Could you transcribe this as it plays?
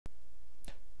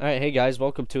Alright, hey guys,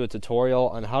 welcome to a tutorial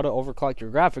on how to overclock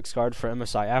your graphics card for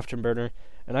MSI Afterburner.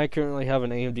 And I currently have an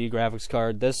AMD graphics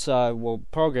card. This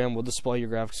program will display your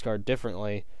graphics card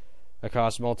differently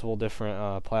across multiple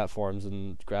different platforms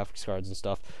and graphics cards and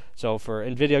stuff. So for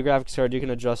NVIDIA graphics card, you can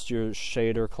adjust your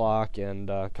shader clock and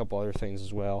a couple other things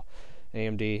as well.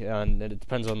 AMD, and it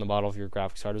depends on the model of your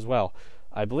graphics card as well.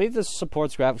 I believe this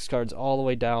supports graphics cards all the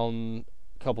way down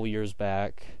a couple years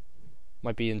back.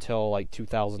 Might be until like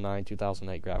 2009,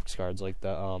 2008 graphics cards, like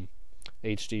the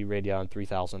HD Radeon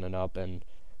 3000 and up, and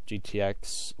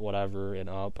GTX whatever and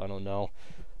up. I don't know.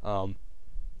 So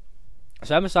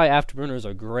MSI Afterburner is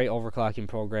a great overclocking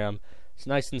program. It's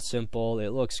nice and simple. It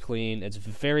looks clean. It's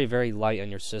very, very light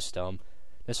on your system.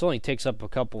 This only takes up a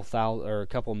couple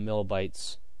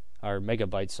millibytes or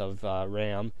megabytes of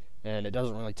RAM, and it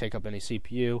doesn't really take up any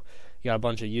CPU. You got a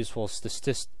bunch of useful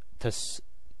statistics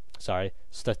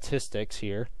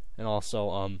here, and also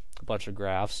a bunch of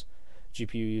graphs,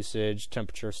 GPU usage,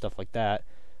 temperature, stuff like that.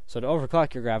 So to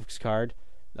overclock your graphics card,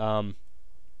 there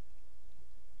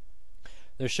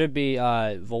should be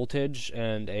voltage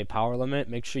and a power limit.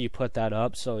 Make sure you put that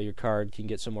up so your card can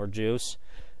get some more juice,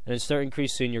 and then start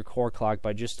increasing your core clock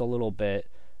by just a little bit.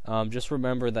 Just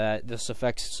remember that this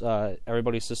affects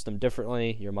everybody's system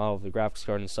differently, your model of the graphics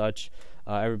card and such.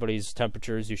 Everybody's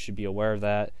temperatures, you should be aware of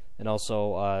that. And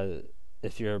also,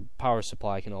 if your power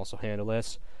supply can also handle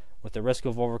this. With the risk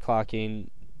of overclocking,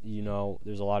 you know,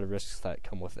 there's a lot of risks that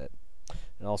come with it.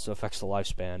 It also affects the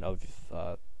lifespan of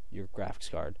your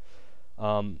graphics card.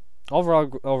 Overall,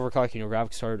 overclocking your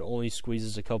graphics card only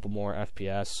squeezes a couple more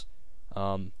FPS.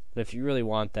 But if you really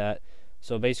want that,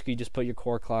 so basically just put your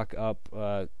core clock up.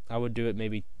 I would do it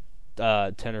maybe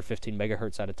 10 or 15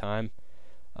 megahertz at a time.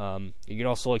 You can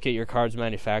also look at your card's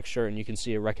manufacturer, and you can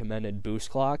see a recommended boost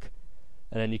clock,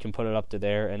 and then you can put it up to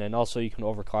there. And then also you can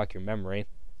overclock your memory.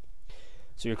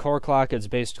 So your core clock is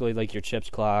basically like your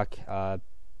chip's clock.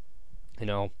 You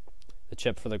know, the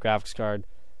chip for the graphics card.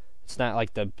 It's not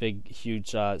like the big, huge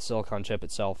silicon chip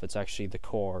itself. It's actually the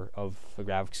core of the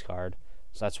graphics card.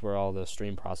 So that's where all the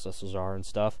stream processors are and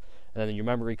stuff. And then your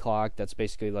memory clock, that's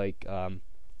basically like,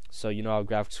 so you know how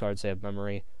graphics cards, they have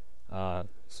memory.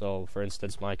 So for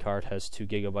instance, my card has 2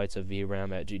 gigabytes of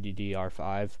VRAM at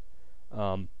GDDR5.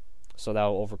 So that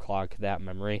will overclock that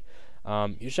memory.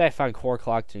 Usually I find core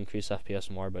clock to increase FPS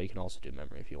more, but you can also do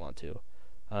memory if you want to.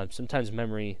 Sometimes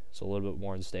memory is a little bit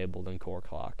more unstable than core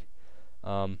clock.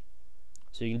 So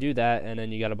you can do that, and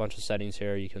then you got a bunch of settings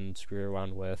here you can screw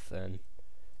around with and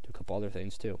do a couple other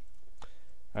things too.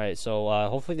 Alright, so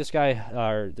hopefully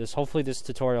this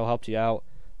tutorial helped you out.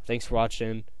 Thanks for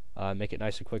watching. Make it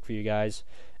nice and quick for you guys.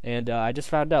 And I just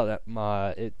found out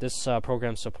that this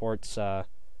program supports my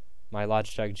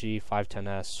Logitech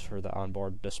G510S for the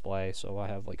onboard display. So I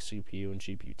have like CPU and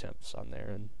GPU temps on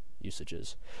there and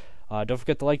usages. Don't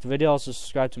forget to like the video, also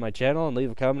subscribe to my channel, and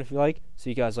leave a comment if you like. See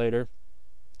you guys later,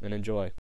 and enjoy.